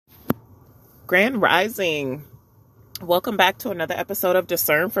Grand Rising. Welcome back to another episode of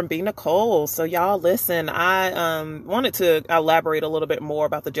Discern from B. Nicole. So y'all listen, I wanted to elaborate a little bit more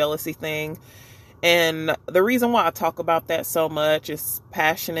about the jealousy thing. And the reason why I talk about that so much is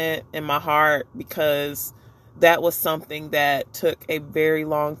passionate in my heart because that was something that took a very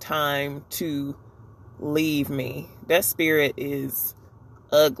long time to leave me. That spirit is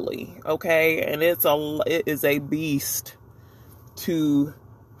ugly, okay? And it is a beast to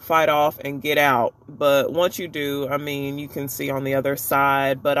fight off and get out. But once you do, I mean, you can see on the other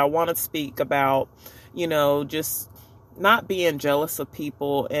side. But I want to speak about, just not being jealous of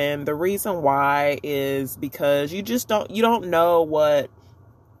people. And the reason why is because you don't know what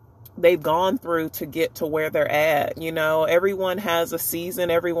they've gone through to get to where they're at. Everyone has a season,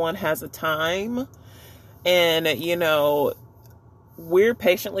 everyone has a time. And, we're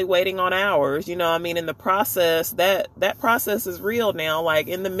patiently waiting on ours. In the process, that process is real now. Like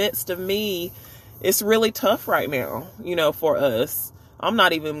in the midst of me, it's really tough right now, for us. I'm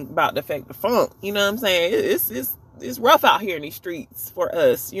not even about to fake the funk. You know what I'm saying? It's rough out here in these streets for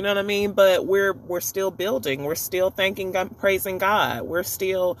us. You know what I mean? But we're still building. We're still thanking God, praising God. We're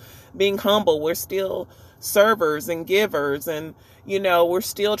still being humble. We're still servers and givers, and we're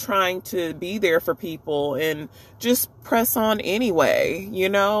still trying to be there for people and just press on anyway,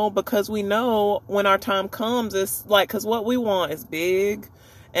 because we know when our time comes, it's like, because what we want is big,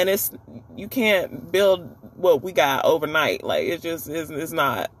 and you can't build what we got overnight. Like it's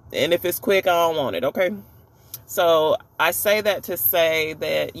not, and if it's quick, I don't want it. Okay. So I say that to say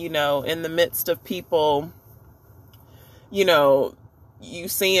that, in the midst of people, you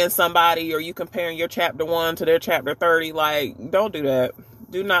seeing somebody or you comparing your chapter 1 to their chapter 30, like, don't do that.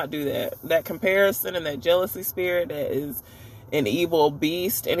 Do not do that. That comparison and that jealousy spirit, that is an evil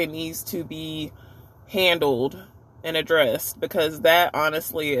beast, and it needs to be handled and addressed, because that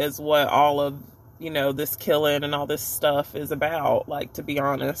honestly is what all of, this killing and all this stuff is about. Like, to be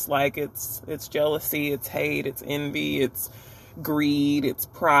honest, like it's jealousy, it's hate, it's envy, it's greed, it's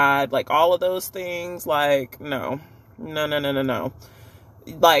pride, like all of those things. Like, no.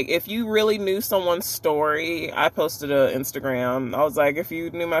 Like, if you really knew someone's story, I posted on Instagram. I was like, if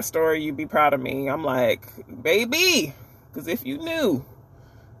you knew my story, you'd be proud of me. I'm like, baby, because if you knew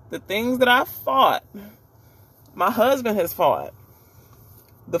the things that I fought, my husband has fought,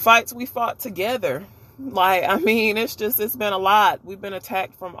 the fights we fought together, like, I mean, it's been a lot. We've been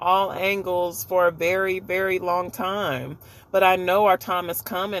attacked from all angles for a very, very long time. But I know our time is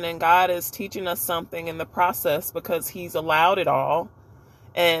coming, and God is teaching us something in the process, because He's allowed it all.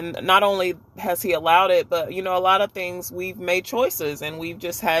 And not only has He allowed it, but, a lot of things we've made choices and we've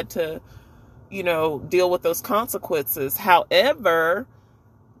just had to, deal with those consequences. However,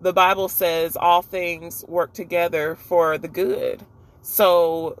 the Bible says all things work together for the good.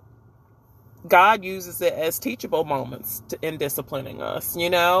 So God uses it as teachable moments in disciplining us,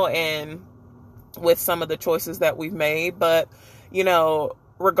 and with some of the choices that we've made. But,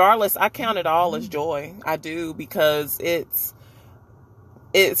 regardless, I count it all as joy. I do, because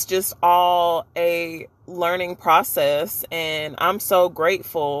it's just all a learning process. And I'm so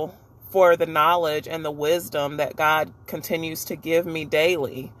grateful for the knowledge and the wisdom that God continues to give me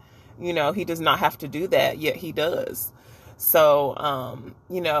daily. He does not have to do that, yet He does. So,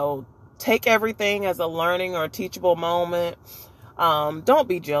 take everything as a learning or a teachable moment. Don't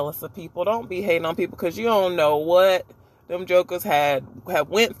be jealous of people. Don't be hating on people, because you don't know what them jokers have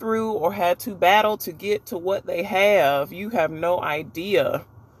went through or had to battle to get to what they have. You have no idea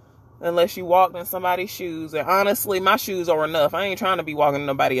unless you walked in somebody's shoes. And honestly, my shoes are enough. I ain't trying to be walking in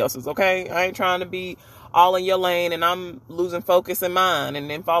nobody else's, okay? I ain't trying to be all in your lane and I'm losing focus in mine and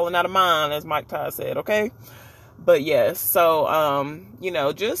then falling out of mine, as Mike Todd said, okay? But yes, so,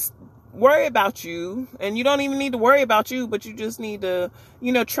 just worry about you. And you don't even need to worry about you, but you just need to,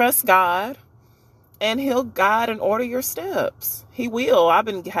 trust God. And He'll guide and order your steps. He will. I've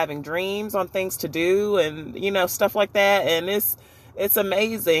been having dreams on things to do and, stuff like that. And it's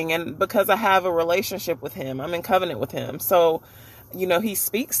amazing. And because I have a relationship with Him, I'm in covenant with Him. So, He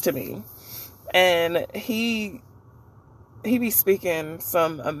speaks to me. And He be speaking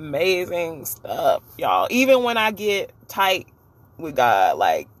some amazing stuff, y'all. Even when I get tight with God,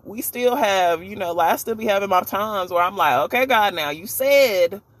 like, we still have, I still be having my times where I'm like, okay, God, now you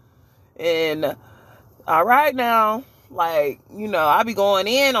said, and all right now, like, I be going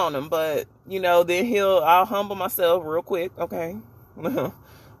in on Him, but, then I'll humble myself real quick. Okay.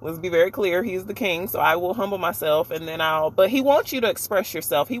 Let's be very clear. He's the King. So I will humble myself, and then but He wants you to express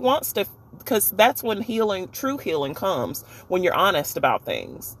yourself. He wants to, because that's when true healing comes, when you're honest about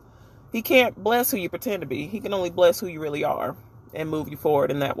things. He can't bless who you pretend to be. He can only bless who you really are and move you forward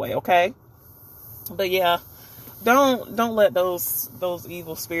in that way. Okay. But yeah, don't let those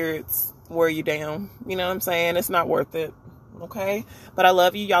evil spirits wear you down. You know what I'm saying? It's not worth it. Okay? But I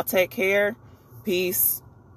love you. Y'all take care. Peace.